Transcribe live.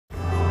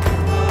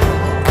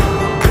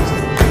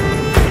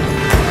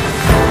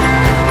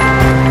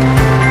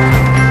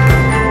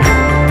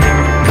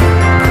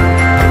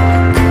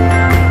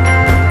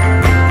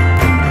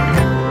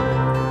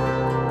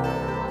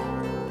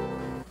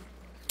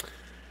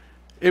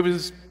It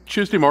was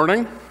Tuesday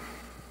morning.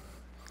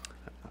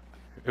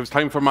 It was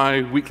time for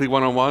my weekly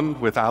one-on-one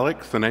with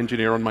Alex, an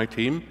engineer on my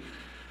team.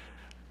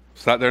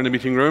 Sat there in the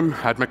meeting room,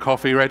 had my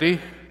coffee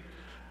ready.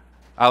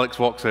 Alex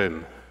walks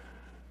in.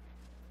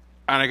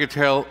 And I could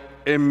tell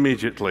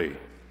immediately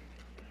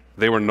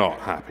they were not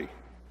happy.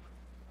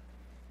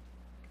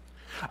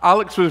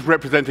 Alex was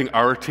representing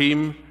our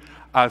team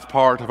as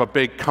part of a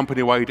big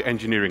company-wide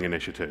engineering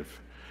initiative.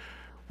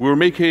 We were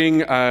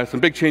making some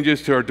big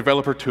changes to our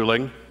developer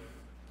tooling.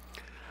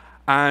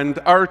 And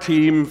our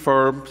team,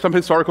 for some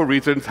historical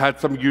reasons, had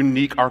some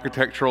unique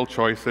architectural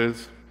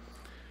choices.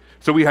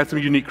 So we had some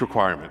unique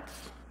requirements.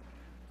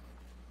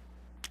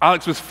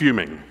 Alex was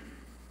fuming.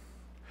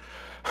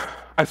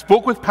 I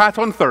spoke with Pat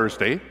on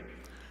Thursday,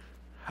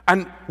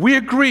 and we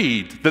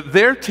agreed that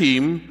their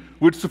team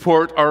would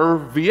support our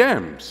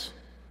VMs.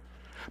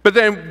 But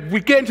then we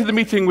get into the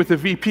meeting with the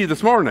VP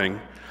this morning,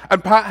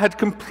 and Pat had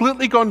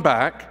completely gone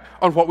back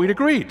on what we'd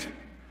agreed.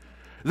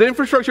 The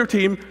infrastructure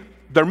team,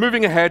 they're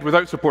moving ahead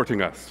without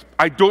supporting us.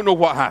 I don't know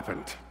what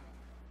happened.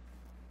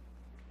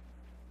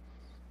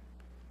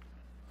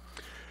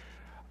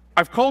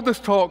 I've called this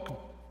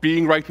talk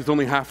 "Being Right is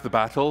Only Half the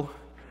Battle"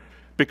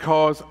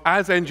 because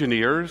as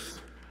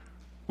engineers,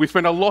 we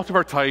spend a lot of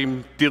our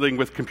time dealing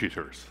with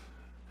computers.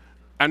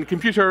 And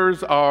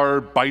computers are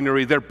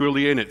binary, they're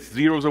Boolean, it's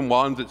zeros and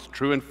ones, it's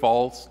true and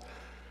false.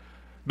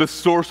 The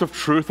source of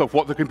truth of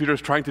what the computer is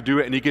trying to do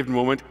at any given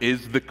moment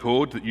is the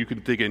code that you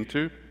can dig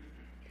into.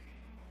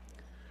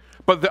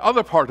 But the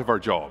other part of our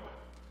job,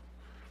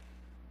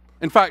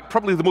 in fact,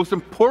 probably the most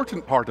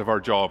important part of our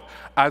job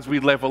as we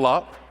level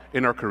up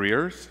in our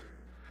careers,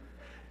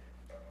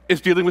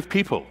 is dealing with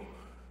people.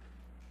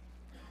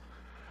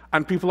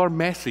 And people are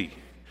messy.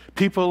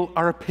 People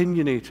are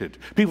opinionated.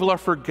 People are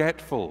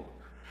forgetful.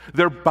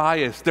 They're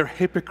biased. They're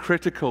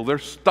hypocritical. They're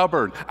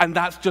stubborn. And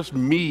that's just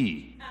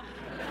me.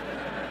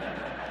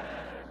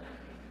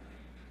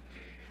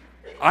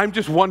 I'm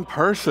just one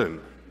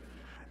person.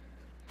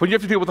 When you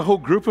have to deal with a whole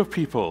group of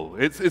people,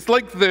 it's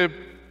like the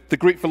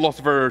great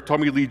philosopher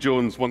Tommy Lee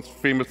Jones once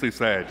famously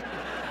said,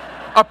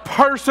 "A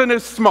person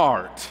is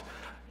smart.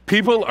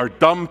 People are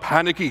dumb,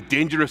 panicky,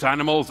 dangerous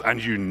animals,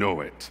 and you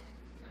know it."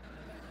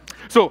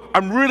 So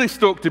I'm really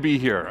stoked to be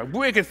here. I'm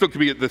wicked stoked to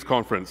be at this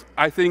conference.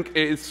 I think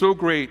it is so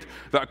great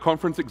that a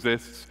conference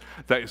exists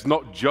that is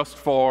not just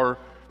for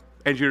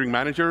engineering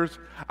managers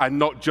and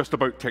not just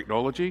about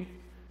technology,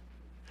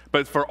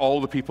 but it's for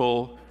all the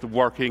people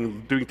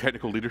working, doing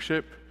technical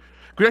leadership.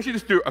 Could we actually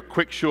just do a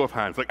quick show of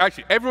hands? Like,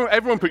 actually,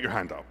 everyone put your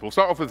hand up. We'll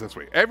start off with this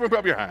way. Everyone put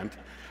up your hand.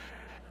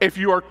 If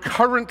you are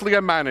currently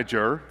a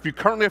manager, if you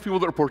currently have people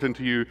that report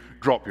into you,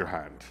 drop your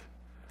hand.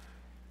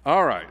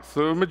 All right,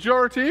 so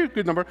majority,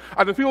 good number.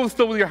 And the people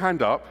still with your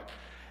hand up,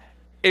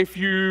 if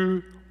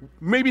you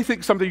maybe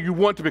think someday you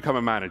want to become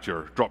a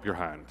manager, drop your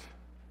hand.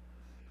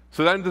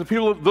 So then the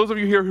people, those of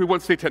you here who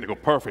want to stay technical,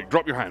 perfect,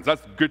 drop your hands.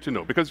 That's good to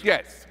know. Because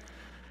yes,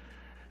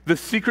 the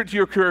secret to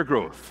your career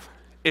growth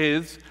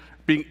is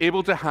being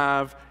able to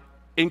have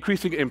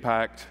increasing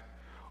impact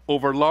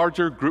over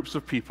larger groups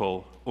of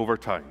people over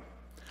time.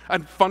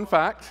 And fun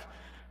fact,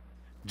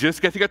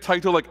 just getting a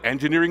title like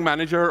engineering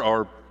manager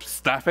or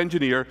staff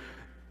engineer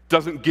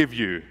doesn't give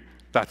you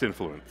that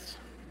influence.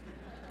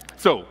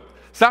 So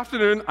this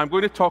afternoon, I'm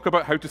going to talk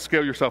about how to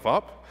scale yourself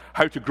up,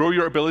 how to grow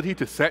your ability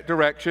to set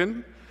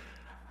direction.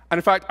 And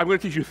in fact, I'm going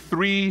to teach you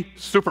 3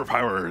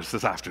 superpowers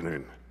this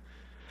afternoon.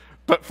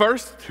 But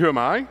first, who am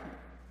I?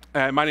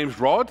 My name's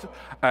Rod.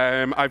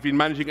 I've been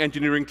managing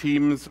engineering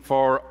teams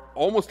for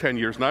almost 10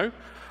 years now.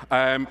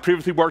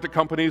 Previously worked at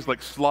companies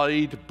like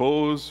Slide,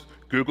 Bose,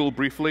 Google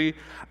briefly.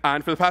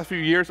 And for the past few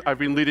years, I've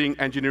been leading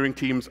engineering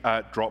teams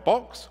at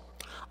Dropbox.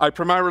 I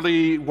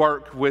primarily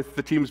work with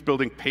the teams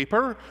building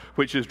Paper,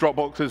 which is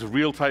Dropbox's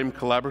real-time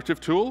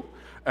collaborative tool.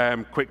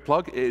 Quick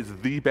plug, it is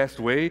the best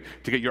way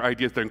to get your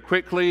ideas down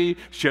quickly,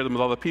 share them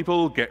with other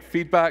people, get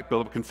feedback,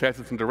 build up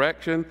consensus and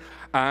direction,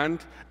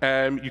 and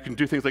you can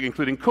do things like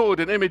including code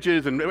and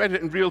images and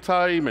edit in real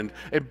time and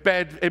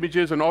embed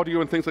images and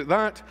audio and things like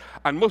that.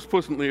 And most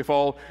importantly of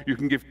all, you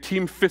can give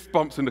team fist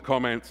bumps in the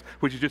comments,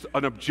 which is just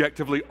an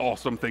objectively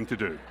awesome thing to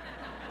do.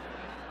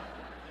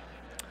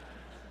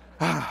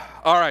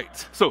 All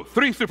right, so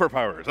 3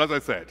 superpowers, as I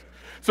said.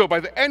 So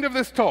by the end of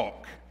this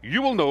talk,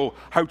 you will know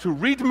how to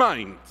read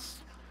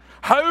minds,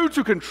 how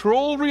to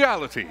control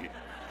reality,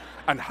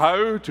 and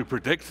how to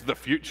predict the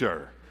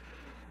future.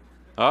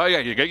 Oh yeah,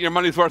 you get your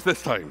money's worth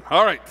this time.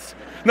 All right.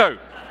 Now,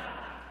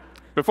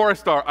 before I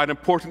start, an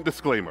important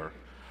disclaimer.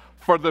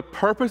 For the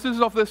purposes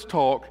of this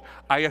talk,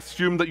 I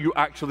assume that you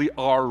actually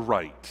are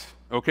right,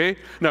 okay?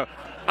 Now,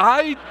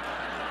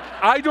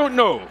 I don't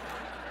know.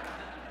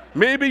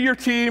 Maybe your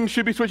team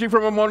should be switching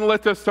from a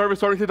monolith to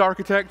service-oriented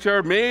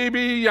architecture.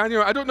 Maybe, I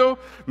don't know,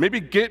 maybe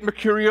Git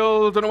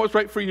Mercurial, don't know what's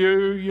right for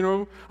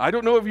you, I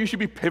don't know if you should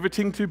be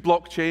pivoting to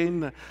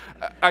blockchain.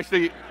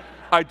 Actually,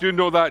 I do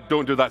know that.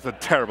 Don't do that. It's a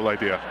terrible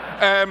idea.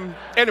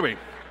 Anyway,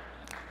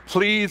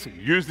 please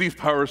use these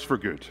powers for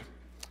good.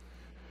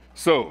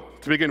 So,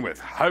 to begin with,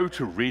 how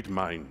to read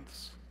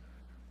minds.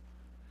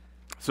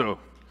 So,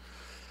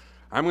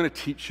 I'm going to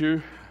teach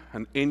you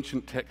an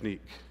ancient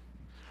technique,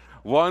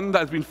 one that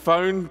has been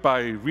found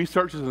by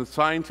researchers and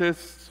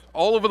scientists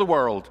all over the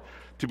world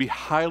to be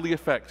highly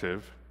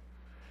effective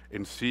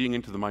in seeing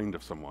into the mind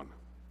of someone.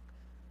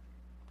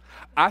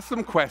 Ask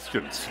them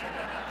questions.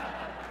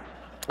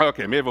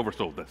 Okay, may have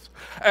oversold this.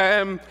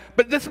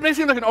 But this may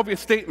seem like an obvious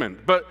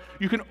statement, but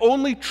you can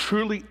only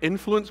truly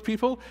influence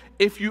people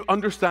if you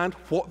understand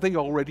what they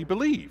already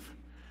believe.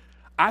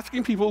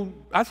 Asking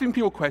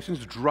people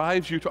questions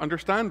drives you to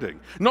understanding,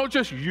 not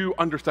just you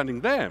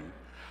understanding them,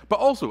 but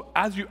also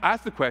as you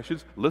ask the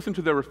questions, listen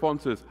to their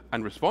responses,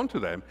 and respond to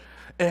them,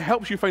 it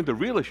helps you find the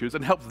real issues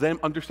and helps them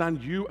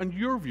understand you and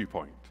your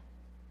viewpoint.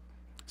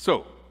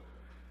 So,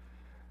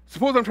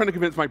 suppose I'm trying to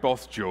convince my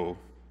boss, Joe,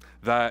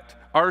 that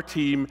our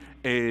team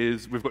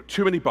we've got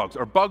too many bugs.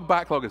 Our bug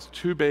backlog is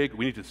too big.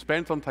 We need to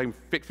spend some time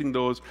fixing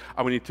those,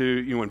 and we need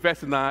to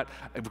invest in that.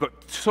 We've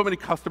got so many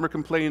customer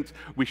complaints.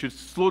 We should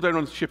slow down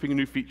on shipping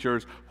new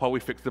features while we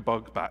fix the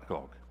bug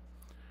backlog.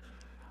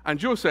 And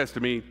Joe says to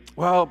me,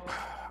 well,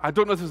 I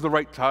don't know if this is the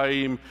right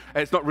time.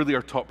 It's not really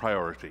our top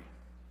priority.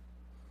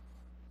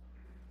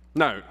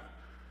 Now,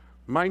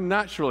 my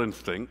natural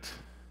instinct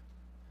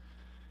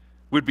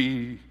would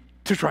be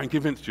to try and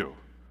convince Joe.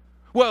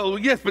 Well,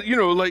 yes, but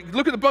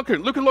look at the bug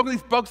count. Look at how long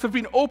these bugs have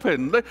been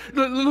open.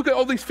 Look at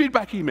all these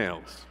feedback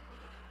emails.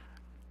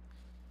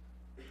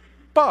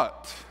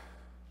 But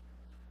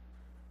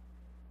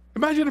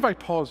imagine if I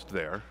paused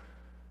there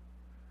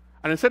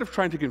and instead of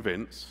trying to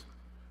convince,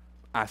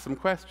 ask some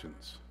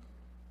questions.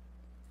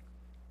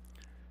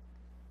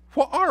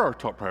 What are our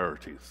top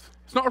priorities?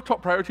 It's not our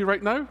top priority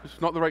right now.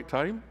 It's not the right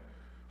time.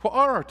 What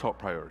are our top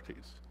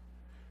priorities?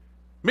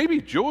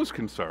 Maybe Joe's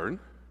concern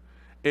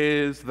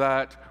is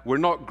that we're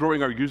not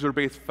growing our user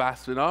base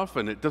fast enough,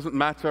 and it doesn't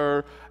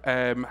matter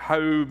how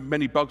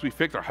many bugs we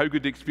fix or how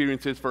good the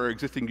experience is for our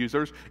existing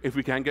users if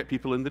we can't get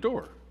people in the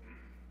door.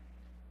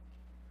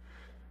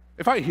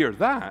 If I hear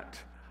that,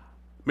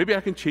 maybe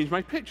I can change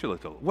my pitch a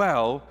little.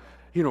 Well,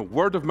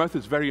 word of mouth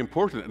is very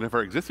important, and if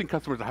our existing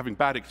customers are having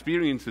bad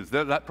experiences,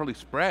 that probably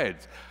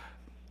spreads.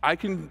 I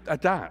can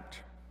adapt.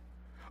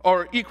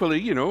 Or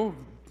equally, now's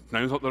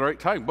not the right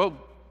time. Well,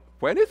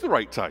 when is the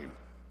right time?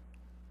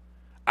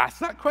 Ask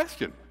that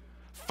question.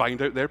 Find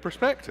out their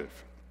perspective.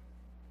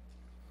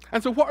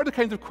 And so what are the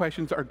kinds of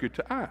questions that are good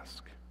to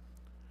ask?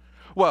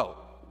 Well,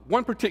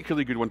 one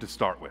particularly good one to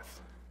start with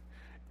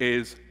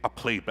is a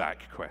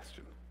playback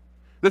question.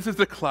 This is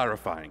the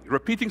clarifying,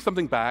 repeating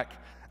something back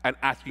and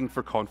asking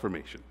for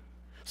confirmation.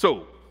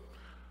 So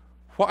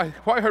what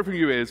I heard from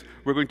you is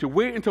we're going to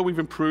wait until we've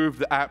improved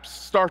the app's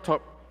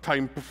startup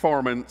time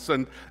performance,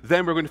 and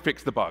then we're going to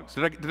fix the bugs.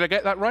 Did I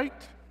get that right?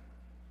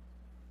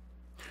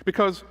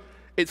 Because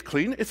it's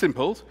clean, it's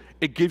simple,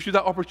 it gives you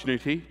that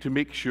opportunity to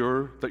make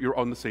sure that you're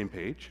on the same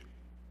page.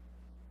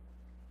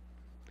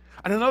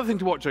 And another thing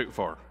to watch out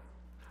for,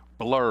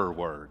 blur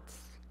words.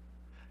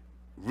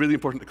 Really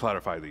important to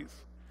clarify these.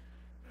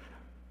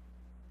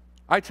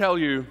 I tell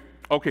you,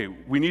 okay,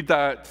 we need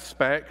that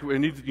spec, we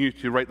need you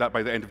to write that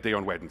by the end of day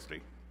on Wednesday.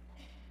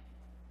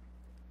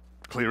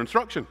 Clear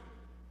instruction.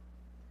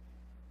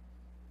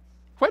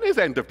 When is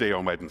end of day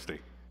on Wednesday?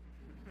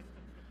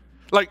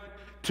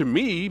 To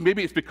me,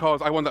 maybe it's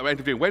because I want that end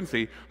of day on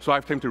Wednesday, so I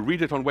have time to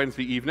read it on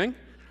Wednesday evening,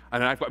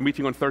 and then I've got a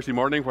meeting on Thursday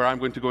morning where I'm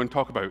going to go and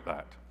talk about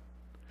that.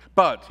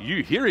 But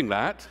you hearing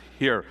that,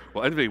 end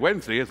of day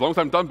Wednesday, as long as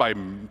I'm done by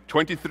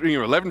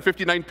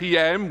 11:59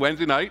 p.m.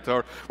 Wednesday night,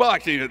 or, well,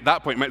 actually, at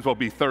that point, it might as well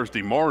be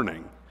Thursday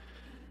morning.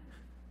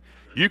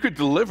 You could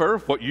deliver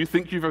what you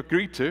think you've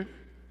agreed to,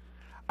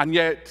 and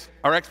yet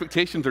our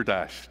expectations are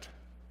dashed.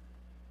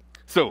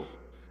 So,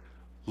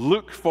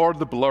 look for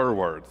the blur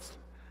words.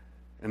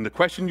 And the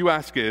question you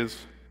ask is,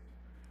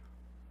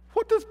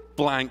 what does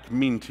blank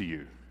mean to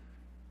you?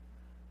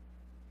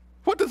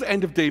 What does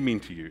end of day mean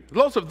to you?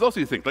 Lots of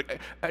you think,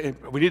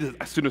 we need it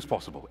as soon as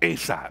possible,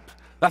 ASAP.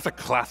 That's a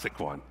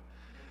classic one.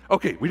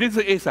 Okay, we need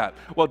it ASAP.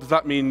 Well, does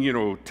that mean,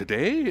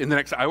 today, in the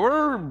next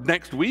hour,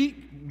 next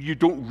week? You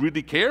don't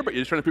really care, but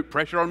you're just trying to put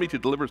pressure on me to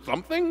deliver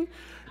something?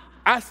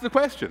 Ask the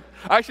question.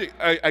 Actually,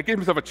 I gave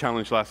myself a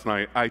challenge last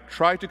night. I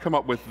tried to come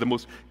up with the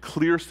most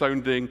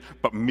clear-sounding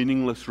but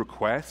meaningless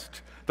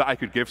request that I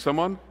could give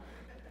someone.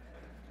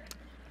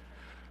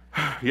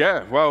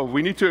 Yeah, well,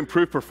 we need to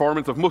improve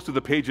performance of most of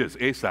the pages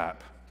ASAP.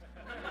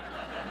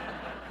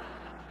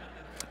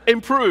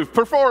 Improve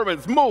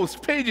performance,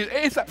 most pages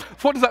ASAP.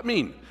 What does that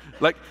mean?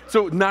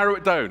 So narrow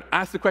it down.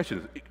 Ask the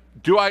question.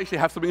 Do I actually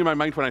have something in my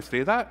mind when I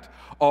say that?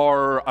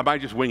 Or am I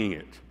just winging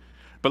it?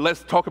 But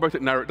let's talk about it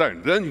and narrow it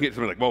down. Then you get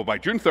something like, well, by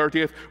June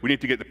 30th, we need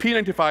to get the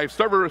P95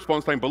 server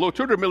response time below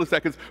 200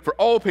 milliseconds for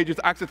all pages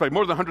accessed by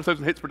more than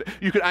 100,000 hits per day.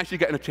 You can actually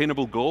get an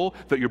attainable goal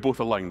that you're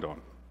both aligned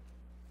on.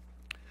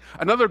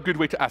 Another good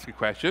way to ask a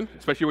question,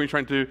 especially when you're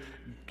trying to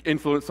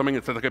influence something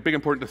that's like a big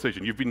important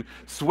decision. You've been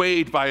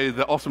swayed by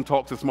the awesome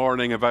talks this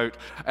morning about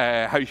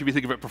how you should be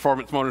thinking about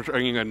performance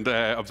monitoring and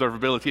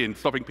observability and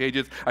stopping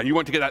pages, and you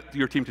want to get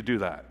your team to do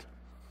that.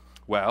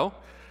 Well,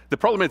 The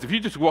problem is, if you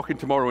just walk in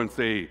tomorrow and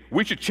say,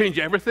 we should change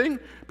everything,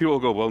 people will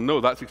go, well, no,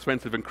 that's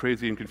expensive and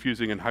crazy and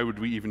confusing, and how would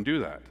we even do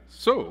that?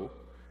 So,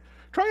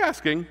 try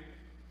asking,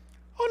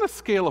 on a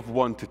scale of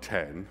 1 to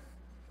 10,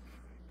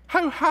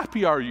 how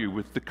happy are you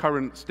with the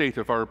current state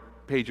of our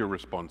pager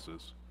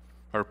responses,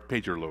 our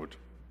pager load?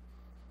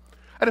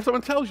 And if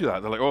someone tells you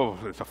that, they're like, oh,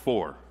 it's a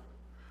 4.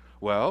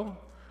 Well,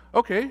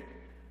 okay,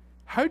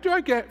 how do I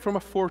get from a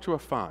 4 to a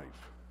 5?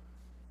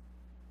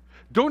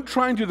 Don't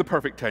try and do the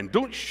perfect 10.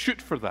 Don't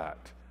shoot for that.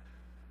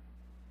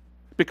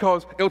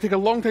 Because it'll take a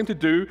long time to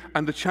do,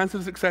 and the chance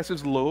of success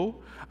is low,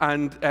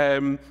 and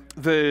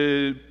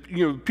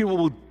people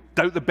will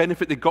doubt the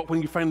benefit they got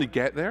when you finally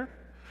get there.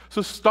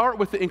 So start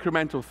with the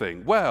incremental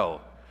thing. Well,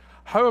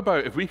 how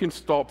about if we can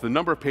stop the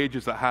number of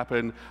pages that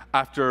happen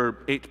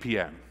after 8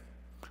 p.m.?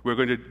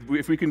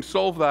 If we can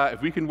solve that,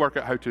 if we can work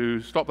out how to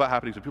stop that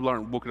happening so people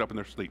aren't woken up in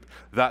their sleep,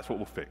 that's what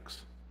we'll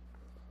fix.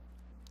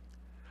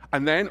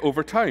 And then,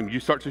 over time,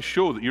 you start to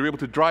show that you're able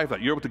to drive that.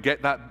 You're able to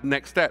get that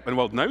next step. And,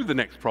 well, now the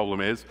next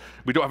problem is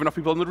we don't have enough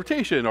people in the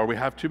rotation, or we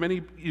have too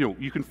many.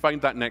 You can find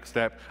that next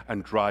step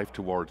and drive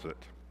towards it.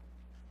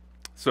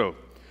 So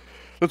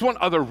there's one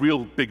other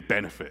real big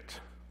benefit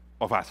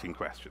of asking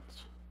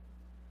questions.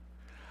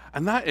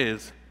 And that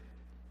is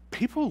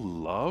people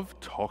love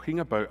talking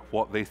about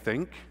what they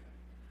think.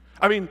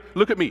 I mean,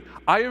 look at me.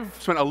 I have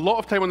spent a lot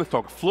of time on this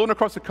talk, flown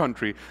across the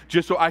country,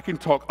 just so I can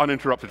talk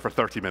uninterrupted for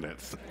 30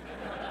 minutes.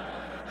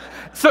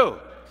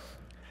 So,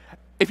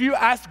 if you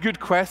ask good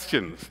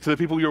questions to the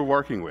people you're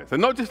working with,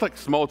 and not just like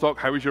small talk,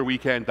 how was your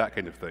weekend, that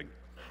kind of thing,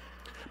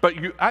 but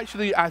you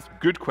actually ask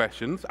good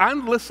questions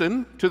and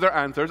listen to their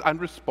answers and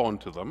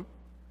respond to them,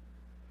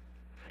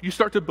 you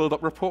start to build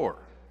up rapport.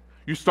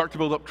 You start to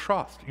build up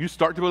trust. You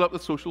start to build up the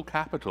social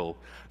capital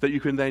that you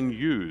can then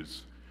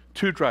use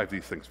to drive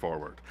these things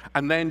forward.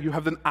 And then you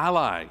have an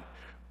ally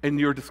in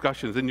your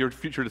discussions, in your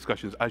future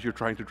discussions, as you're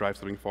trying to drive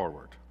something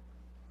forward.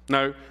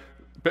 Now,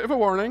 bit of a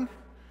warning.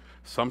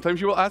 Sometimes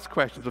you will ask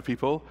questions of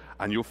people,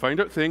 and you'll find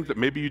out things that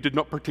maybe you did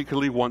not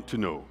particularly want to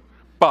know.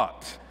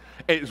 But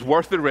it's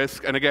worth the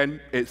risk, and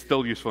again, it's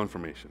still useful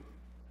information.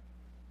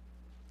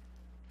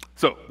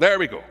 So, there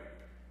we go.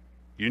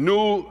 You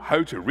know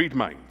how to read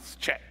minds.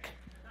 Check.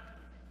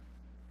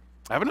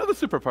 I have another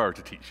superpower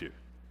to teach you.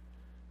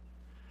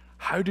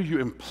 How do you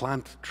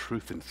implant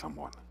truth in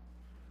someone?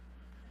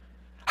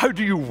 How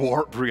do you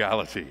warp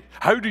reality?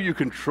 How do you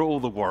control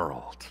the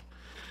world?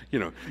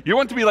 You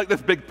want to be like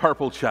this big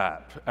purple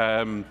chap.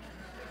 Theranos,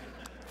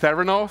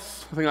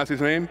 I think that's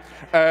his name.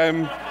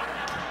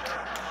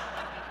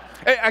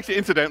 Actually,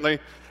 incidentally,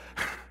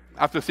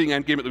 after seeing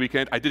Endgame at the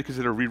weekend, I did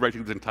consider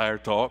rewriting the entire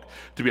talk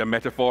to be a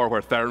metaphor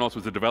where Theranos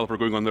was a developer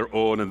going on their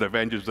own and the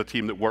Avengers was a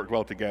team that worked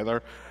well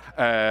together.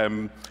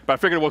 But I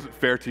figured it wasn't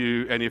fair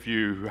to any of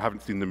you who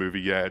haven't seen the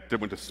movie yet. Didn't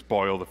want to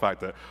spoil the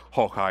fact that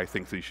Hawkeye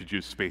thinks that you should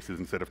use spaces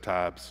instead of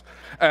tabs.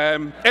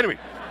 Anyway,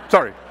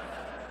 sorry.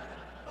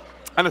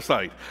 An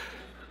aside,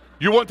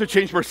 you want to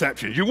change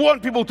perception. You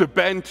want people to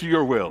bend to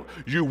your will.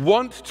 You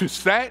want to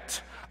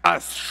set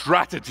a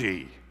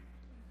strategy.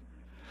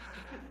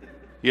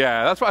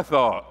 Yeah, that's what I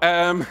thought.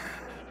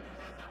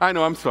 I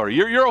know, I'm sorry.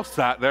 You're all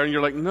sat there and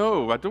you're like,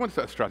 no, I don't want to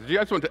set a strategy.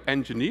 I just want to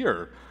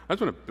engineer. I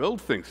just want to build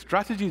things.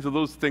 Strategies are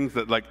those things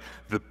that like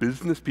the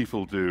business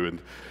people do.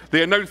 And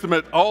they announce them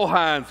at all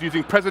hands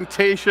using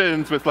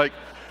presentations with like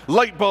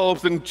light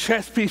bulbs and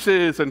chess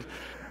pieces and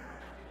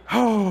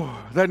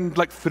then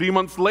like 3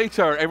 months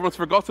later, everyone's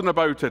forgotten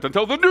about it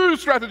until the new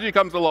strategy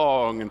comes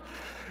along.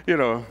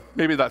 And,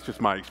 maybe that's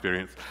just my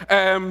experience.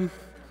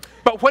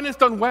 But when it's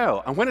done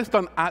well, and when it's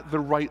done at the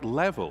right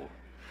level,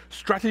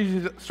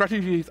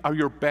 strategies are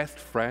your best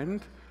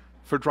friend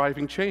for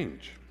driving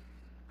change.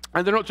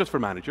 And they're not just for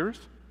managers.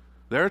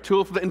 They're a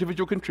tool for the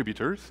individual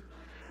contributors,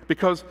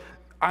 because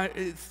I'm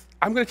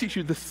going to teach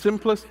you the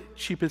simplest,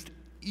 cheapest,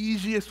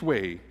 easiest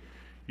way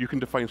you can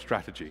define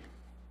strategy.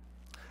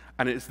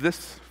 And it's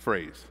this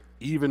phrase,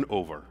 even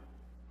over.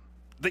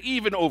 The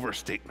even over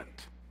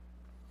statement.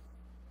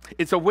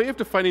 It's a way of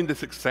defining the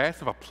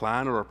success of a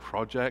plan or a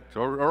project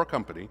or a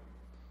company.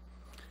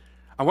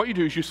 And what you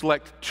do is you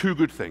select 2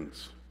 good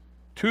things.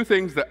 2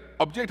 things that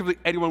objectively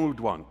anyone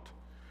would want.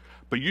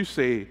 But you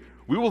say,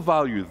 we will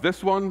value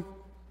this one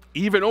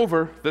even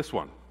over this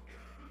one.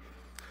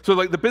 So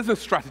like the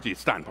business strategy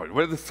standpoint,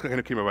 where this kind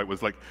of came about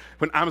was like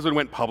when Amazon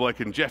went public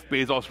and Jeff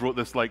Bezos wrote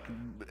this like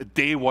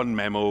day 1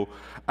 memo,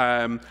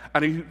 and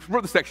he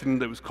wrote the section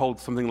that was called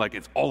something like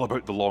 "It's all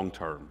about the long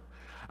term,"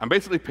 and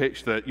basically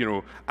pitched that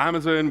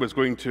Amazon was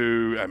going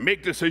to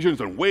make decisions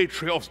and weigh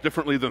trade-offs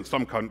differently than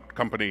some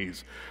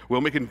companies.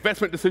 We'll make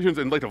investment decisions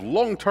in light of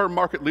long-term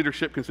market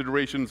leadership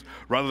considerations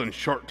rather than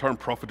short-term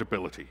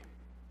profitability.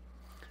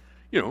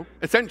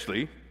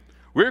 Essentially,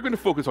 we're going to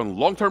focus on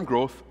long-term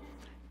growth,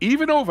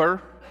 even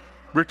over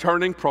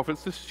returning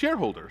profits to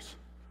shareholders.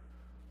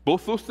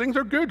 Both those things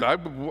are good.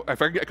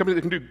 If I get a company that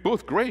can do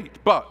both,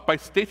 great. But by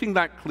stating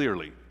that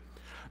clearly,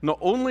 not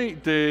only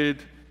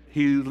did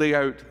he lay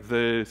out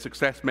the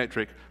success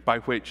metric by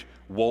which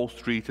Wall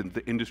Street and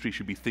the industry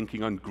should be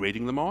thinking on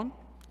grading them on,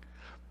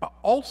 but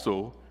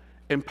also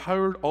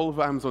empowered all of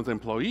Amazon's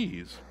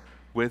employees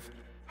with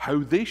how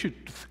they should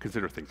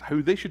consider things,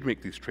 how they should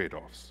make these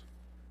trade-offs.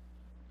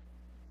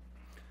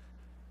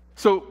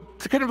 So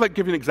to kind of like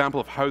give you an example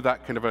of how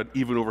that kind of an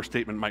even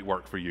overstatement might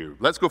work for you,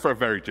 let's go for a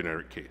very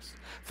generic case.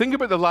 Think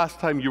about the last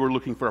time you were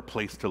looking for a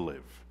place to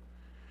live.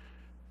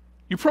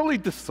 You probably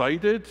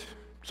decided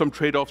some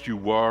trade-offs you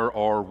were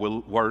or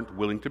weren't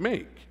willing to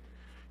make.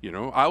 You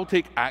know, I'll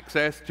take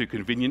access to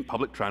convenient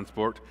public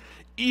transport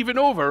even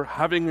over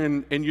having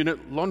an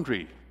in-unit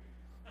laundry.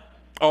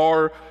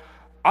 Or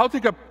I'll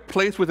take a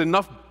place with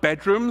enough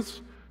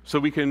bedrooms so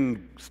we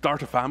can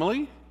start a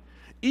family,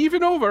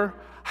 even over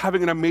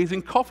having an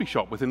amazing coffee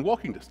shop within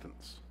walking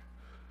distance.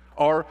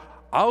 Or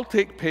I'll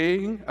take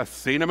paying a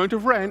sane amount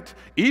of rent,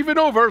 even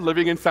over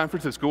living in San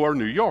Francisco or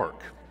New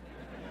York.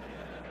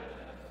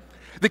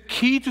 The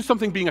key to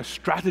something being a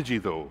strategy,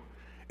 though,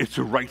 is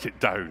to write it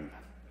down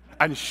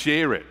and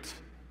share it.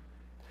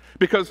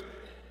 Because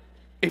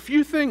if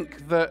you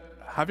think that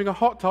having a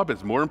hot tub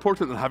is more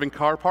important than having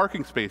car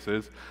parking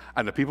spaces,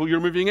 and the people you're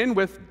moving in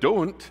with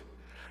don't,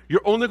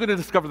 you're only going to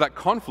discover that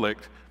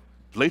conflict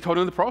late on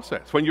in the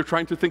process, when you're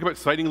trying to think about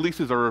signing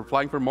leases or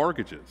applying for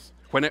mortgages,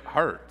 when it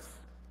hurts.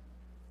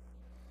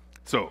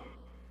 So,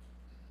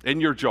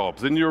 in your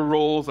jobs, in your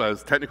roles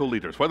as technical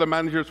leaders, whether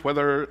managers,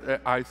 whether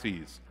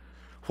ICs,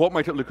 what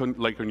might it look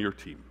like on your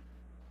team?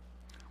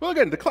 Well,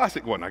 again, the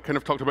classic one I kind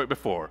of talked about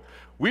before.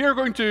 We are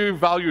going to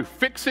value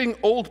fixing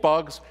old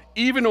bugs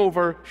even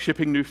over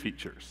shipping new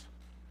features.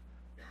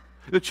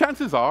 The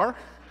chances are,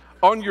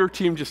 on your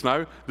team just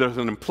now, there's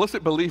an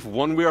implicit belief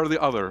one way or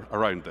the other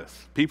around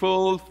this.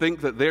 People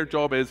think that their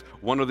job is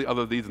one or the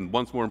other of these and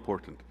one's more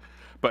important.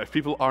 But if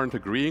people aren't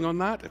agreeing on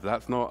that, if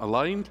that's not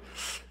aligned,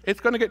 it's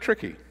going to get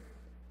tricky.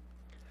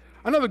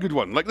 Another good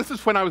one, like this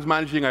is when I was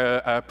managing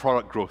a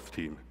product growth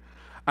team.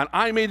 And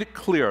I made it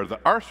clear that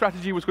our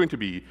strategy was going to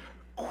be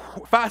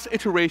fast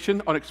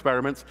iteration on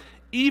experiments,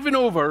 even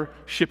over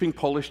shipping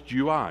polished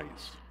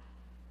UIs.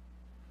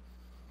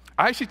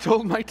 I actually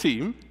told my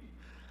team,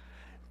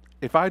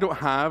 if I don't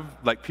have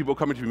like people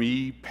coming to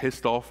me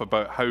pissed off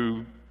about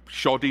how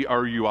shoddy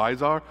our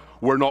UIs are,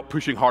 we're not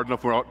pushing hard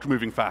enough, we're not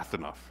moving fast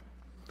enough.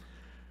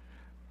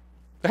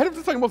 The head of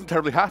design wasn't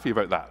terribly happy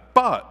about that,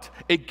 but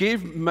it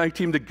gave my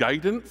team the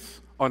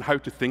guidance on how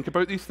to think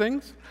about these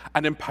things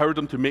and empowered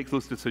them to make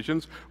those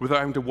decisions without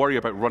having to worry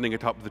about running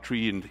it up the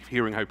tree and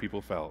hearing how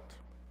people felt.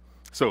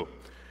 So,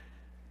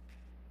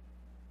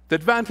 the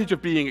advantage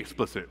of being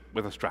explicit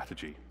with a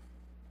strategy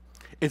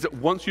is that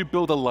once you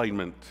build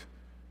alignment,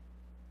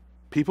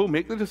 people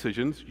make the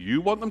decisions you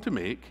want them to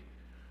make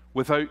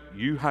without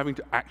you having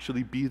to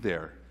actually be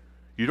there.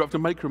 You don't have to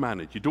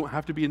micromanage. You don't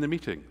have to be in the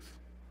meetings.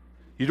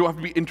 You don't have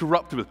to be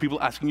interrupted with people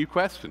asking you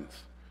questions.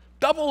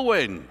 Double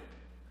win!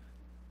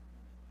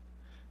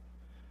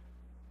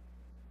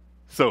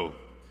 So,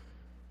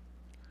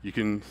 you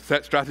can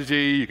set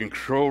strategy, you can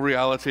control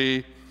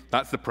reality.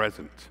 That's the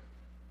present.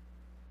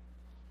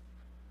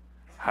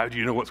 How do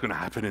you know what's going to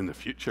happen in the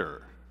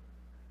future?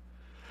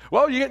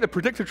 Well, you get the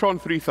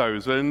Predictatron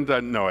 3000,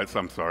 and no,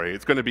 I'm sorry,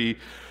 it's going to be,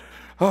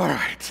 all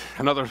right,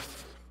 another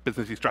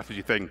businessy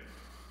strategy thing.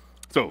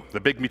 So, the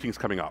big meeting's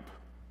coming up.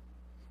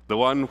 The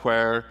one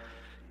where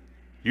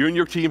you and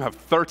your team have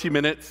 30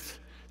 minutes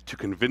to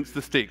convince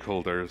the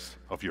stakeholders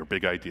of your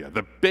big idea,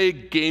 the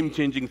big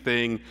game-changing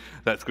thing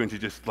that's going to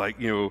just like,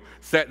 you know,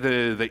 set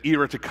the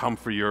era to come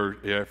for your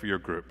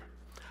group.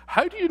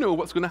 How do you know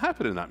what's going to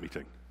happen in that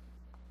meeting?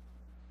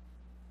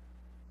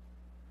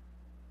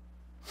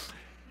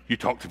 You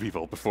talk to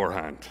people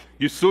beforehand.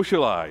 You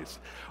socialize.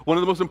 One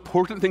of the most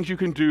important things you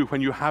can do when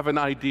you have an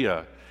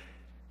idea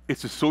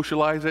is to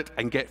socialize it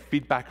and get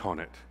feedback on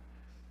it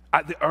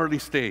at the early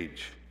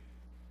stage.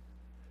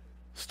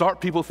 Start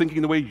people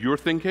thinking the way you're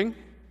thinking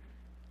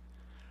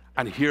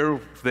and hear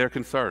their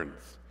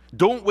concerns.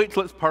 Don't wait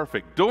till it's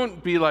perfect.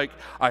 Don't be like,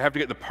 I have to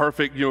get the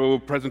perfect, you know,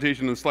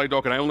 presentation and slide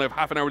doc, and I only have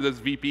half an hour with this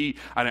VP,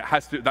 and it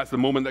has to. That's the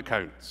moment that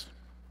counts.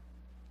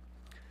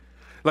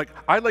 Like,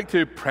 I like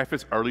to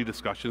preface early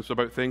discussions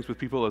about things with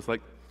people as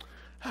like,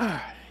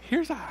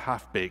 here's a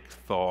half-baked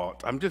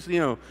thought. I'm just, you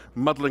know,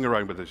 muddling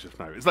around with this just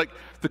now. It's like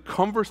the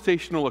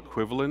conversational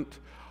equivalent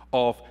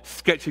of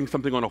sketching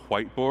something on a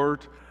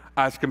whiteboard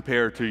as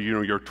compared to, you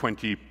know, your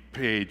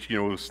 20-page,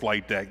 you know,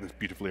 slide deck that's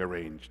beautifully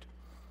arranged.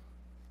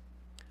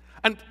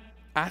 And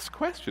ask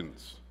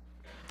questions.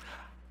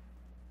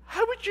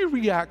 How would you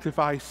react if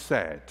I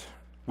said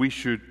we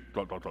should ...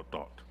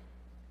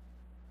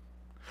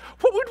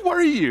 What would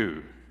worry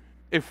you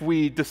if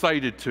we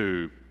decided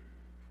to?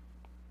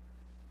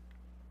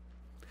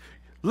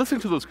 Listen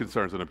to those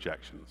concerns and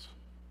objections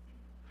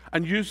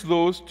and use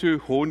those to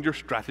hone your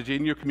strategy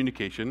and your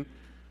communication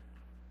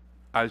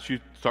as you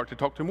start to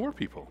talk to more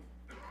people.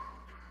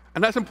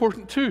 And that's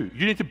important too.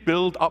 You need to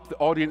build up the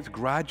audience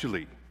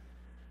gradually.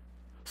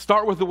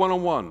 Start with the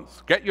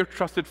one-on-ones. Get your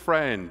trusted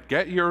friend.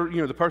 Get your,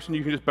 the person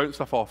you can just bounce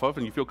stuff off of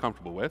and you feel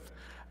comfortable with.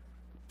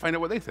 Find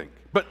out what they think.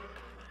 But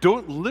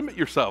don't limit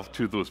yourself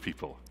to those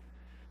people.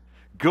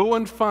 Go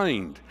and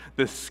find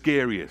the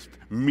scariest,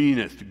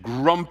 meanest,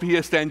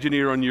 grumpiest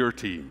engineer on your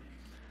team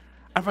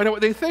and find out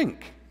what they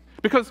think.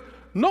 Because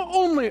not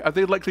only are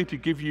they likely to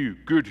give you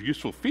good,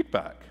 useful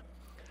feedback,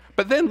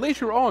 but then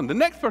later on, the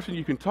next person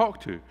you can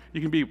talk to,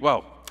 you can be,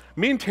 well,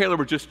 me and Taylor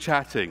were just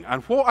chatting,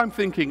 and what I'm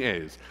thinking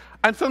is,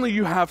 and suddenly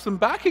you have some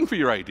backing for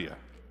your idea.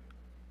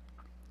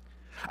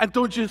 And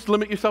don't just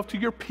limit yourself to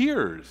your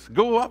peers.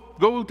 Go up,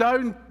 go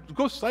down,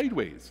 go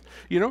sideways.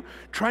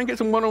 Try and get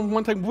some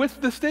one-on-one time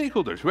with the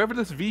stakeholders, whoever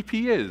this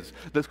VP is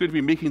that's going to be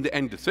making the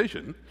end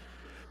decision.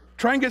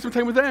 Try and get some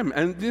time with them,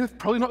 and they're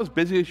probably not as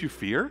busy as you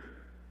fear.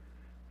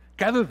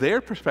 Gather their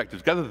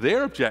perspectives, gather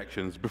their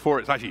objections before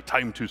it's actually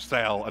time to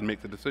sell and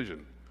make the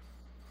decision.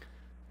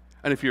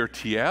 And if you're a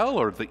TL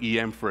or the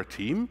EM for a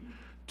team,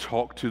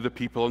 talk to the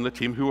people on the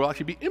team who will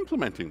actually be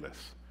implementing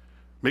this.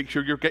 Make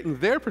sure you're getting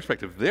their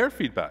perspective, their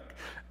feedback.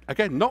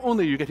 Again, not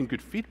only are you getting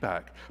good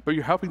feedback, but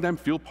you're helping them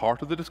feel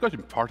part of the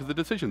discussion, part of the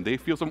decision. They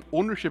feel some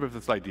ownership of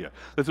this idea.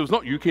 This was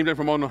not you came down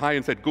from on high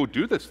and said, go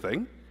do this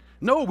thing.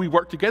 No, we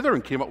worked together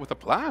and came up with a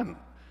plan.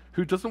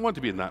 Who doesn't want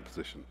to be in that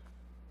position?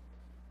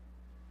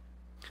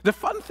 The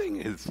fun thing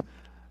is,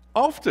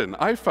 often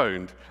I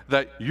found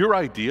that your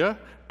idea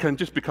can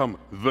just become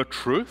the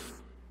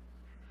truth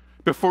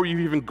before you've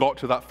even got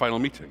to that final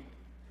meeting.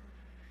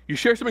 You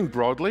share something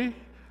broadly,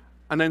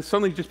 and then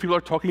suddenly just people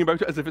are talking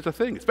about it as if it's a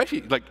thing.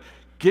 Especially, like,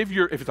 if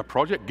it's a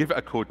project, give it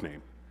a code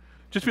name.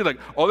 Just be like,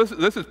 oh,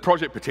 this is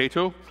Project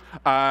Potato,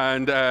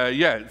 and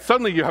yeah,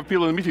 suddenly you have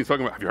people in the meetings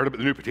talking about, have you heard about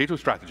the new potato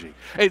strategy?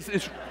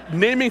 It's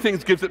naming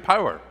things gives it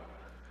power.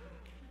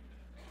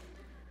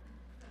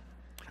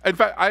 In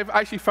fact, I've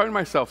actually found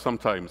myself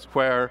sometimes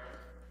where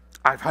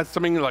I've had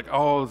something like,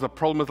 oh, there's a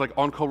problem with like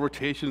on-call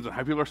rotations and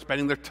how people are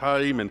spending their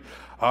time, and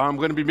oh, I'm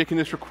going to be making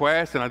this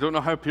request, and I don't know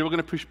how people are going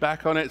to push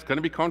back on it. It's going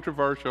to be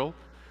controversial.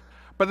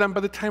 But then by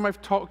the time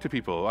I've talked to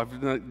people,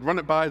 I've run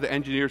it by the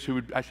engineers who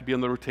would actually be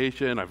on the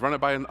rotation, I've run it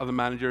by other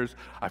managers,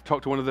 I've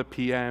talked to one of the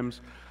PMs,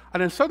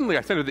 and then suddenly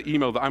I send out the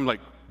email that I'm like,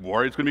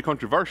 worried it's going to be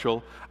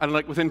controversial, and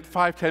like within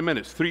 5-10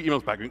 minutes, 3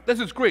 emails back, going, this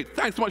is great,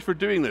 thanks so much for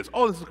doing this,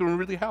 oh, this is going to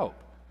really help.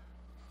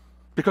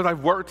 Because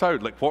I've worked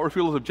out like what are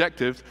people's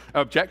objections,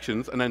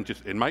 and then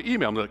just in my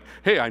email, I'm like,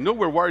 hey, I know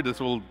we're worried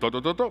this will dot,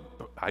 dot, dot, dot.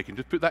 I can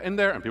just put that in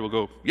there, and people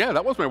go, yeah,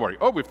 that was my worry.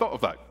 Oh, we've thought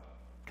of that.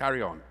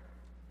 Carry on.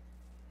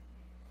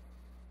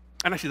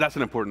 And actually, that's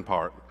an important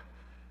part.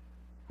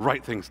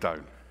 Write things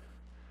down.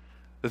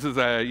 This is,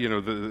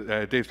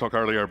 Dave's talk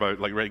earlier about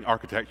like writing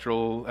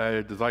architectural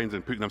designs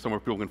and putting them somewhere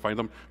people can find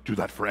them. Do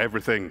that for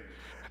everything.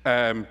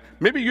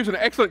 Maybe use an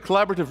excellent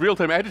collaborative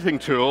real-time editing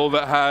tool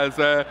that has,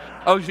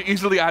 allows you to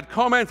easily add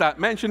comments,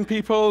 mention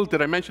people.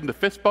 Did I mention the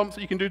fist bumps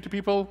that you can do to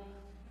people?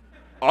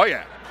 Oh,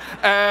 yeah.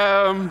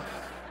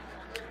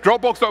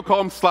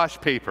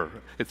 Dropbox.com/paper.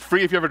 It's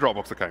free if you have a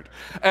Dropbox account.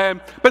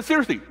 But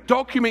seriously,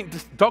 document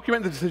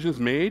the decisions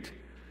made,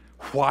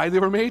 why they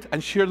were made,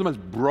 and share them as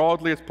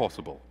broadly as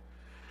possible.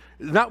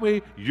 That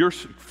way, your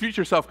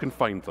future self can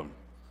find them.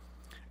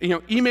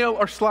 Email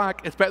or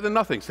Slack, it's better than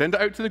nothing. Send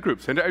it out to the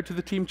group, send it out to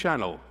the team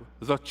channel.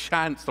 There's a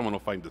chance someone will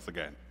find this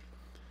again.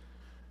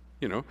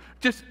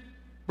 Just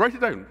write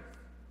it down.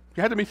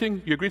 You had a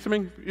meeting, you agreed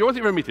something, it wasn't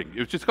even a meeting. It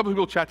was just a couple of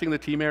people chatting in the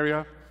team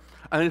area,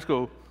 and then just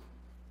go,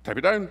 type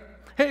it down.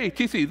 Hey,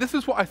 TC, this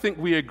is what I think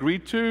we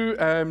agreed to.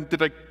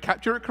 Did I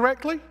capture it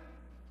correctly?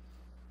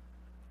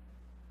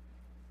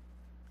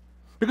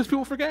 Because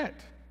people forget.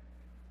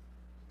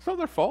 It's not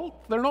their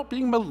fault. They're not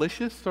being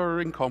malicious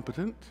or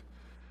incompetent.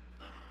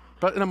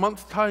 But in a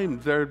month's time,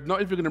 they're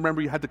not even going to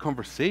remember you had the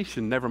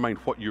conversation, never mind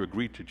what you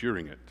agreed to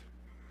during it.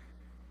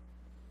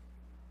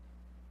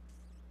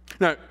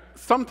 Now,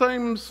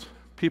 sometimes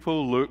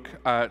people look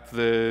at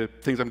the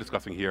things I'm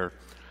discussing here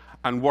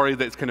and worry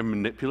that it's kind of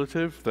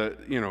manipulative, that,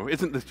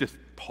 isn't this just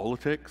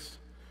politics?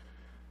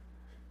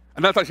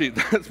 And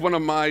that's one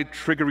of my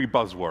triggery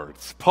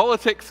buzzwords.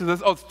 Politics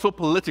is it's so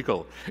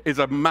political is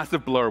a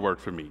massive blur word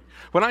for me.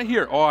 When I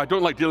hear, oh, I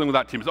don't like dealing with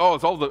that team,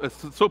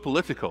 it's so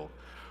political.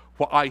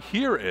 What I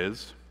hear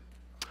is,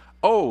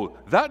 oh,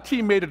 that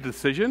team made a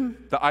decision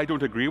that I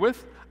don't agree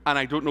with, and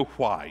I don't know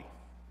why.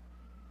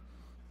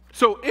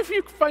 So if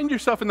you find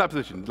yourself in that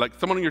position, like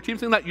someone on your team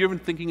saying that, you're even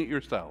thinking it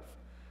yourself.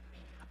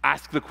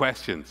 Ask the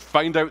questions,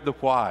 find out the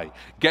why,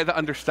 get the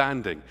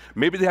understanding.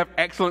 Maybe they have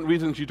excellent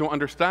reasons you don't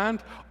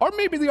understand, or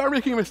maybe they are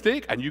making a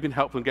mistake and you can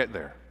help them get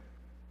there.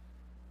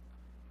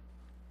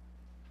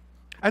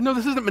 And no,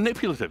 this isn't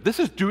manipulative. This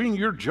is doing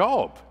your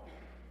job.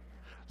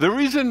 The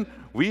reason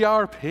we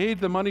are paid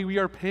the money we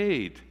are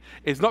paid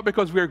is not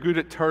because we are good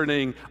at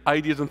turning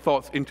ideas and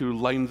thoughts into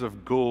lines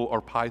of Go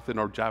or Python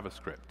or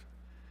JavaScript.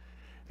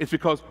 It's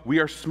because we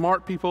are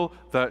smart people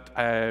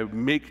that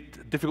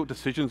make difficult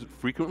decisions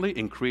frequently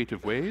in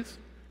creative ways.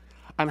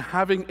 And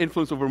having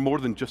influence over more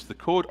than just the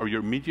code or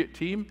your immediate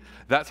team,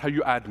 that's how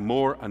you add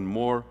more and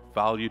more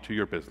value to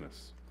your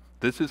business.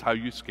 This is how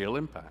you scale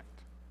impact.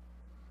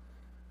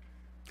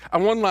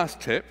 And one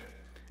last tip,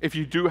 if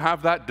you do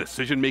have that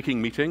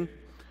decision-making meeting,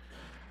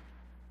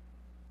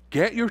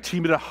 get your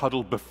team in a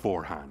huddle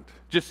beforehand.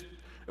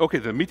 Okay,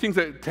 the meeting's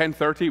at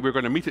 10:30, we're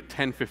going to meet at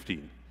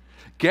 10:15.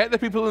 Get the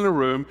people in the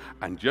room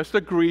and just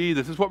agree,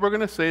 this is what we're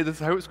going to say, this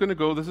is how it's going to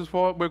go, this is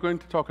what we're going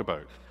to talk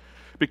about.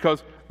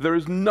 Because there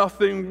is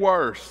nothing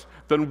worse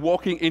than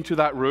walking into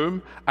that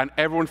room and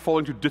everyone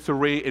falling into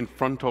disarray in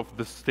front of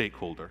the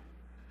stakeholder.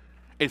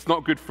 It's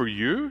not good for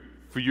you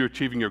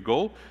achieving your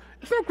goal.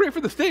 It's not great for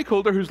the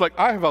stakeholder who's like,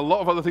 I have a lot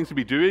of other things to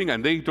be doing,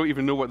 and they don't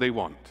even know what they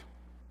want.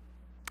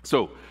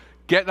 So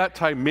get that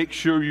time, make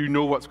sure you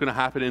know what's going to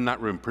happen in that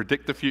room,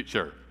 predict the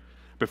future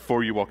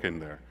before you walk in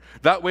there.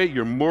 That way,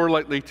 you're more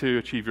likely to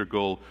achieve your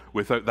goal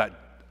without that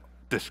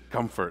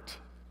discomfort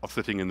of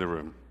sitting in the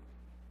room.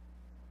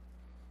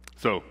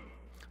 So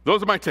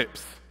those are my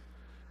tips.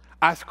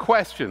 Ask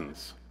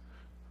questions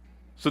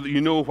so that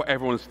you know what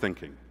everyone's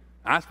thinking.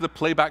 Ask the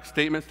playback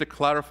statements to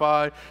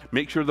clarify,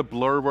 make sure the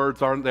blur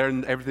words aren't there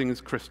and everything is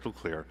crystal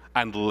clear,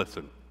 and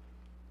listen.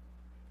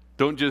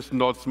 Don't just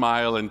nod,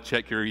 smile, and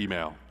check your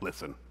email.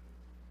 Listen.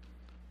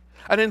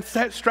 And then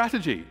set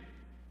strategy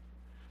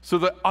so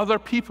that other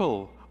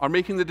people are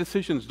making the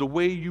decisions the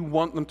way you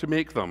want them to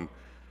make them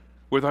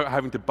without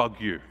having to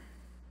bug you.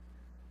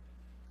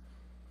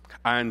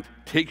 And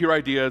take your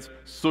ideas,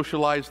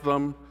 socialize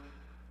them,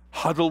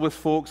 huddle with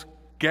folks,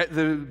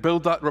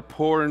 build that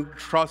rapport and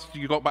trust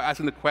you got by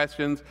asking the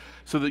questions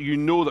so that you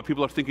know that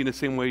people are thinking the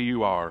same way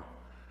you are,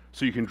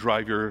 so you can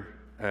drive your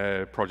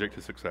project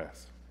to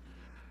success.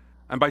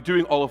 And by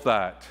doing all of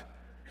that,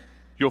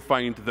 you'll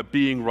find that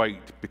being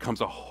right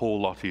becomes a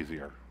whole lot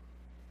easier.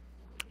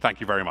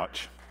 Thank you very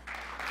much.